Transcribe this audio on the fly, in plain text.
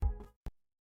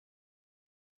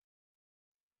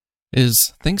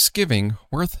Is Thanksgiving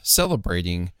worth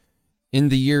celebrating in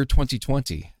the year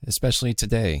 2020, especially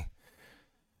today?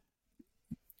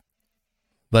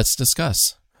 Let's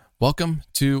discuss. Welcome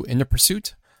to In the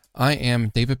Pursuit. I am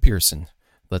David Pearson.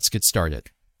 Let's get started.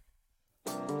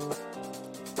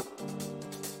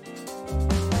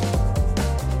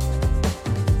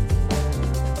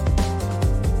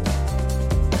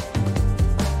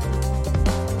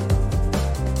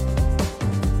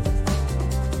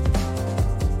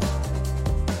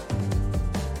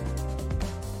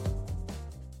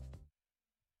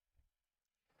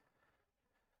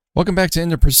 Welcome back to In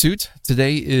the Pursuit.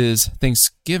 Today is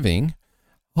Thanksgiving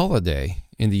holiday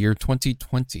in the year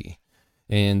 2020.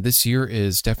 And this year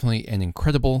is definitely an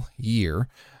incredible year.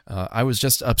 I was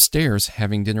just upstairs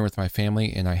having dinner with my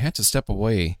family, and I had to step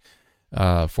away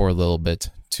for a little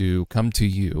bit to come to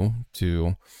you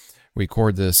to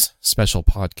record this special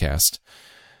podcast.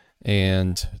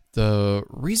 And the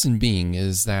reason being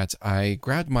is that I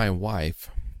grabbed my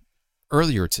wife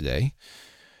earlier today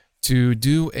to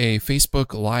do a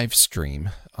Facebook live stream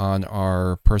on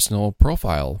our personal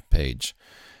profile page.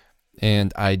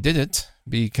 And I did it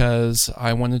because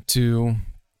I wanted to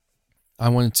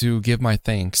give my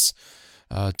thanks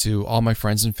to all my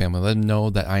friends and family, let them know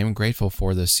that I am grateful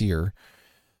for this year,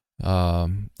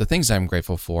 the things I'm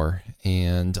grateful for,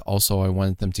 and also I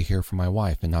wanted them to hear from my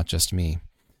wife and not just me.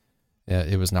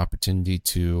 It was an opportunity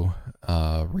to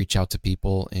reach out to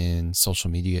people in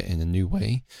social media in a new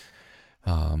way.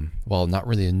 Well, not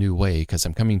really a new way, because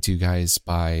I'm coming to you guys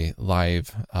by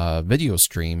live video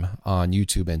stream on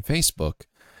YouTube and Facebook,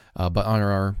 but on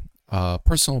our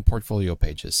personal portfolio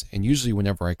pages. And usually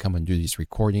whenever I come and do these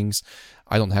recordings,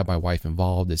 I don't have my wife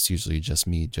involved. It's usually just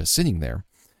me just sitting there.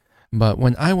 But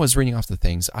when I was reading off the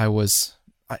things,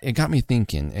 it got me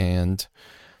thinking, and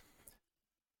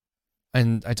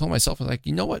I told myself, like,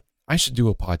 you know what? I should do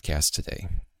a podcast today.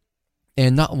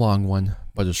 And not a long one,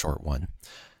 but a short one.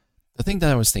 The thing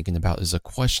that I was thinking about is a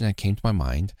question that came to my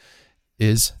mind.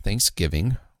 Is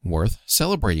Thanksgiving worth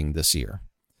celebrating this year?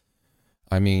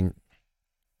 I mean,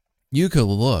 you could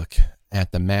look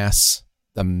at the mass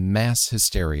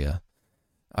hysteria.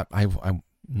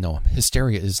 No,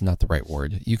 hysteria is not the right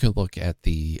word. You could look at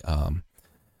the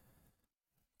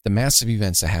massive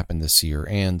events that happened this year,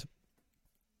 and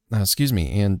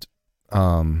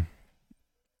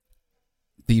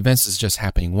the events is just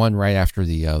happening one right after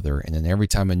the other, and then every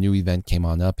time a new event came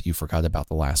on up, you forgot about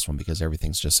the last one because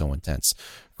everything's just so intense.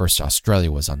 First, Australia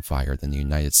was on fire, then the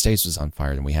United States was on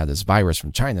fire, and we had this virus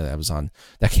from China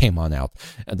that came on out.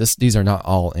 And these are not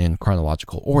all in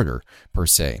chronological order per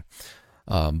se,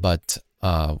 but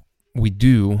we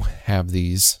do have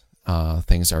these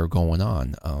things that are going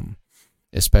on,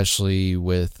 especially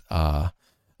with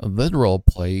literal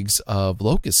plagues of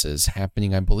locusts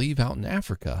happening, I believe, out in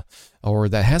Africa, or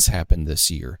that has happened this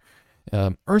year.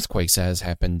 Earthquakes has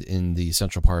happened in the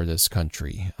central part of this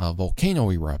country,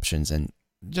 volcano eruptions, and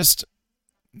just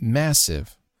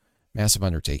massive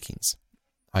undertakings.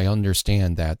 I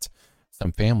understand that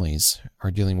some families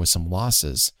are dealing with some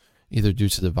losses, either due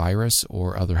to the virus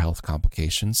or other health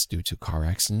complications due to car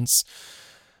accidents,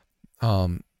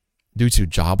 due to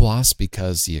job loss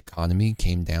because the economy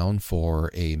came down for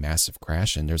a massive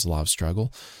crash and there's a lot of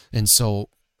struggle. And so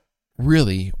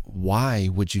really, why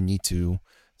would you need to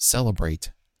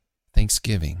celebrate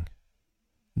Thanksgiving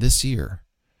this year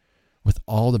with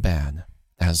all the bad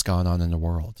that has gone on in the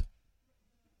world?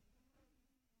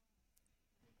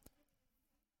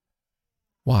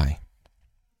 Why?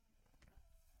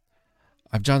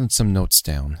 I've jotted some notes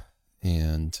down,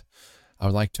 and I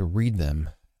would like to read them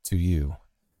to you.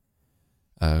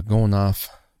 Going off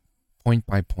point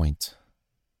by point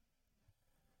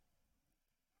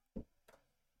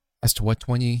as to what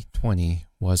 2020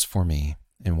 was for me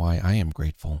and why I am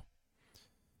grateful.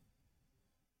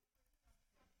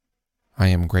 I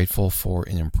am grateful for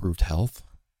an improved health.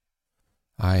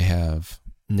 I have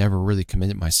never really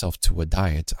committed myself to a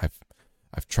diet.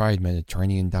 I've tried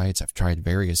Mediterranean diets. I've tried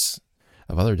various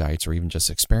of other diets, or even just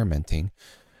experimenting.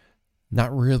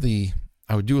 Not really.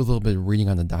 I would do a little bit of reading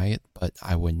on the diet, but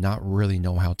I would not really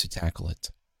know how to tackle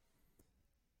it.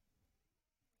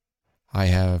 I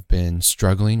have been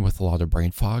struggling with a lot of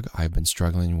brain fog. I've been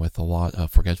struggling with a lot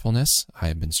of forgetfulness. I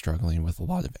have been struggling with a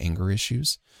lot of anger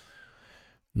issues.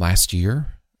 Last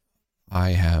year,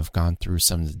 I have gone through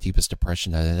some of the deepest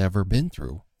depression that I'd ever been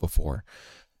through before.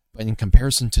 But in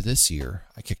comparison to this year,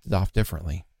 I kicked it off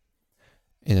differently.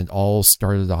 And it all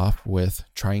started off with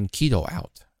trying keto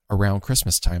out around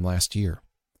Christmas time last year.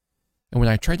 And when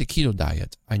I tried the keto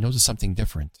diet, I noticed something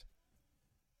different.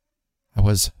 I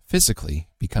was physically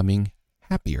becoming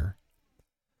happier.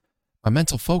 My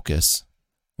mental focus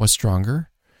was stronger.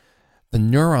 The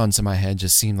neurons in my head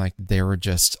just seemed like they were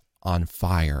just on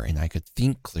fire, and I could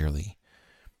think clearly.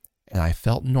 And I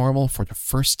felt normal for the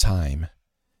first time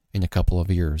in a couple of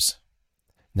years.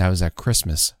 And that was at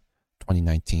Christmas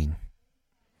 2019.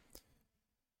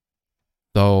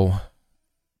 Though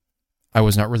I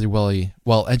was not really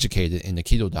well educated in the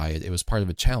keto diet, it was part of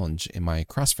a challenge in my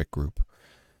CrossFit group.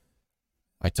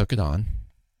 I took it on,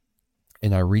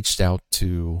 and I reached out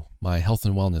to my health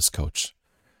and wellness coach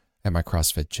at my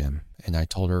CrossFit gym, and I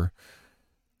told her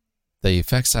the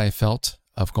effects I felt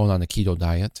of going on a keto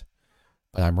diet,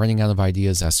 but I'm running out of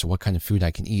ideas as to what kind of food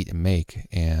I can eat and make,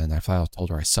 and I flat out told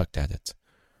her I sucked at it.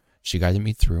 She guided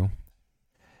me through,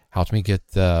 helped me get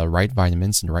the right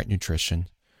vitamins and the right nutrition,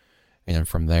 and then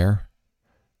from there,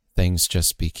 things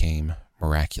just became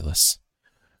miraculous.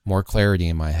 More clarity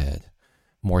in my head,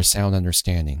 more sound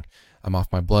understanding. I'm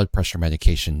off my blood pressure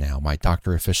medication now. My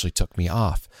doctor officially took me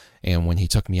off, and when he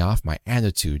took me off, my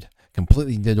attitude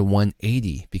completely did a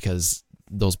 180 because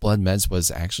those blood meds was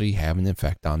actually having an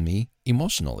effect on me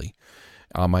emotionally.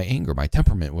 My anger, my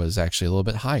temperament was actually a little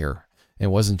bit higher. It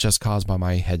wasn't just caused by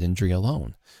my head injury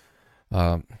alone.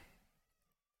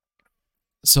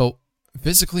 So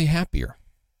physically happier.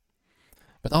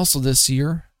 But also this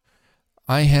year,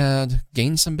 I had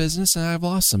gained some business and I've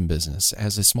lost some business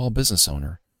as a small business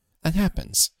owner. That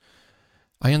happens.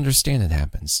 I understand it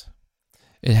happens.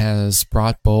 It has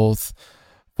brought both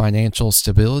financial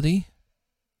stability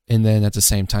and then at the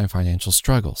same time financial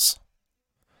struggles.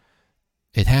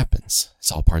 It happens.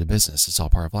 It's all part of business. It's all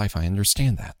part of life. I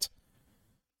understand that.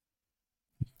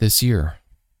 This year,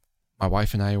 my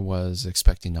wife and I was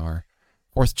expecting our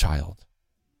fourth child.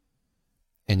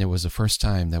 And it was the first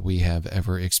time that we have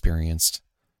ever experienced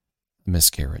a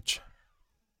miscarriage.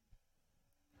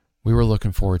 We were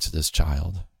looking forward to this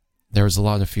child. There was a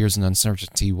lot of fears and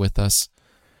uncertainty with us,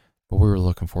 but we were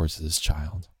looking forward to this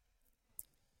child.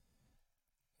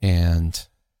 And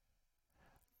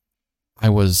I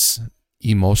was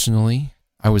emotional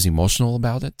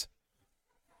about it.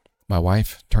 My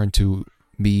wife turned to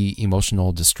be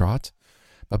emotional distraught,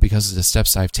 but because of the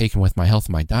steps I've taken with my health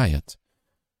and my diet,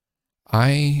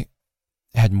 I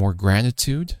had more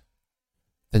gratitude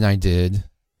than I did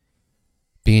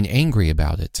being angry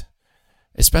about it,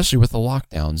 especially with the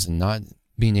lockdowns and not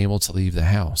being able to leave the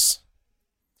house.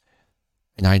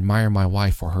 And I admire my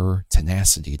wife for her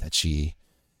tenacity that she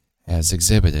has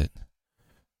exhibited,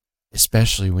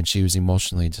 especially when she was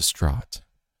emotionally distraught.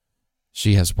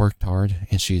 She has worked hard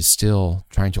and she is still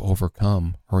trying to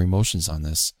overcome her emotions on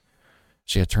this.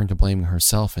 She had turned to blaming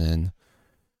herself, and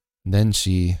then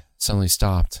she suddenly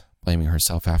stopped blaming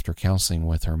herself after counseling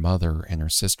with her mother and her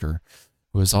sister,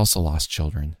 who has also lost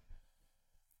children,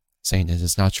 saying it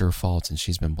is not your fault, and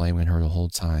she's been blaming her the whole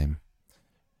time.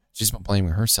 She's been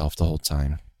blaming herself the whole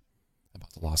time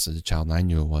about the loss of the child, and I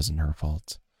knew it wasn't her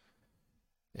fault.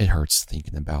 It hurts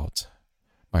thinking about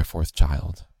my fourth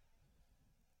child.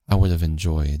 I would have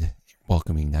enjoyed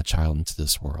welcoming that child into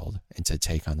this world and to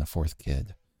take on the fourth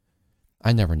kid.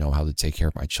 I never know how to take care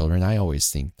of my children. I always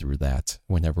think through that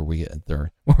whenever we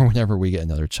get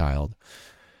another child.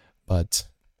 But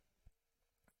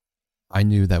I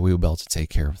knew that we would be able to take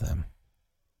care of them.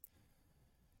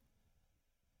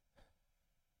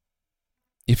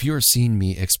 If you're seeing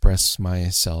me express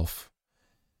myself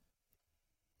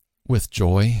with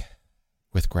joy,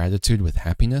 with gratitude, with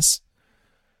happiness,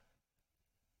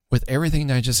 with everything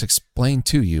that I just explained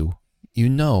to you, you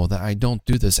know that I don't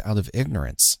do this out of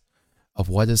ignorance of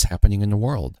what is happening in the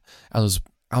world, out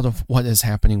of what is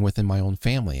happening within my own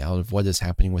family, out of what is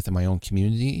happening within my own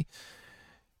community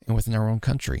and within our own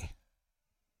country.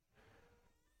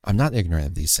 I'm not ignorant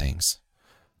of these things,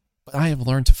 but I have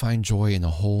learned to find joy in a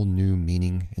whole new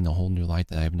meaning, in a whole new light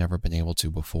that I've never been able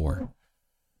to before.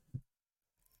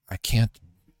 I can't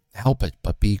help it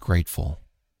but be grateful.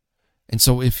 And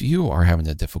so if you are having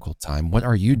a difficult time, what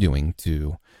are you doing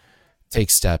to take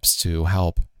steps to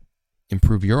help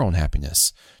improve your own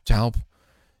happiness, to help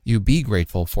you be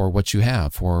grateful for what you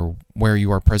have, for where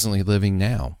you are presently living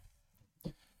now?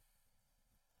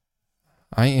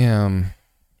 I am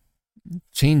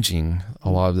changing a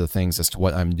lot of the things as to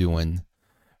what I'm doing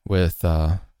with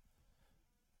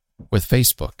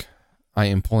Facebook. I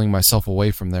am pulling myself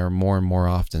away from there more and more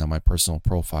often on my personal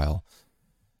profile.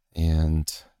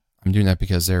 And I'm doing that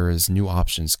because there is new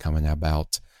options coming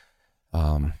about.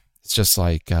 It's just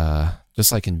like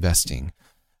investing.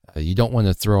 You don't want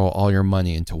to throw all your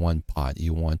money into one pot.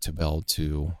 You want to be able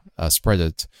to spread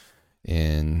it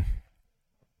in.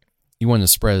 You want to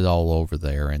spread it all over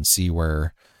there and see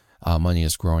where money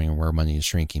is growing and where money is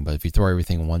shrinking. But if you throw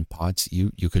everything in one pot,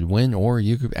 you could win, or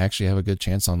you could actually have a good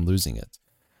chance on losing it.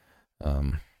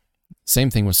 Same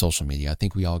thing with social media. I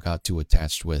think we all got too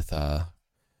attached with the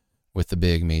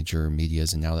big major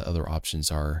medias, and now that other options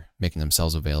are making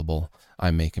themselves available,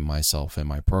 I'm making myself and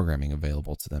my programming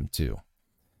available to them too.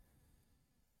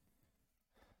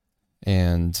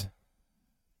 And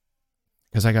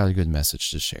because I got a good message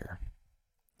to share.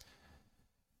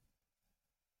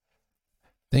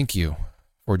 Thank you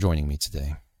for joining me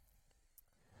today.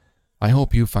 I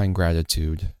hope you find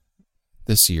gratitude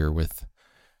this year with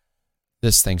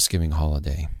this Thanksgiving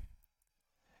holiday.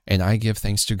 And I give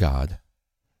thanks to God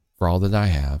for all that I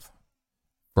have,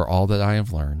 for all that I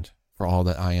have learned, for all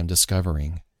that I am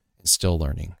discovering and still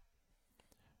learning.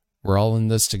 We're all in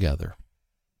this together.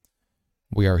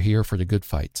 We are here for the good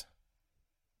fight.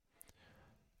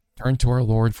 Turn to our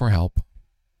Lord for help,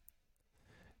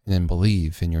 and then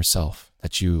believe in yourself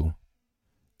that you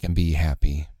can be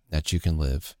happy, that you can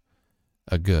live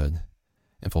a good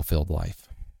and fulfilled life.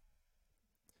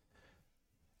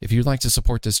 If you'd like to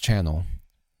support this channel,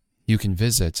 you can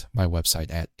visit my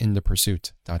website at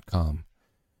inthepursuit.com.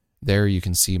 There you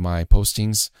can see my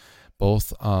postings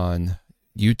both on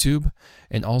YouTube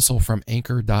and also from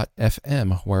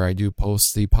anchor.fm, where I do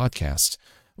post the podcast.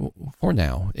 For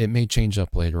now, it may change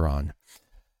up later on.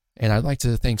 And I'd like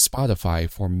to thank Spotify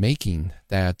for making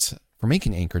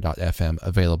anchor.fm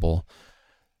available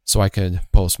so I could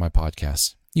post my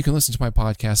podcast. You can listen to my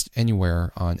podcast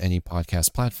anywhere on any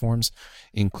podcast platforms,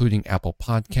 including Apple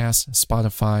Podcasts,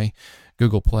 Spotify,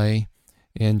 Google Play,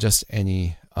 and just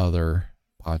any other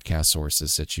podcast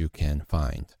sources that you can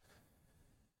find.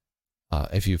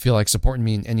 If you feel like supporting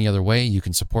me in any other way, you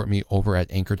can support me over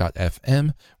at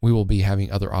anchor.fm. We will be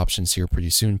having other options here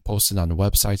pretty soon posted on the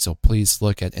website, so please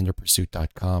look at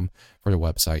inthepursuit.com for the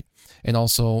website. And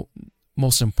also,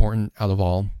 most important out of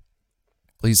all,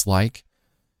 please like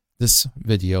this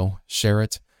video, share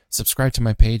it, subscribe to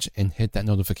my page, and hit that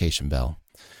notification bell.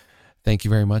 Thank you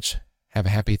very much. Have a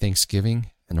happy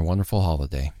Thanksgiving and a wonderful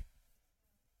holiday.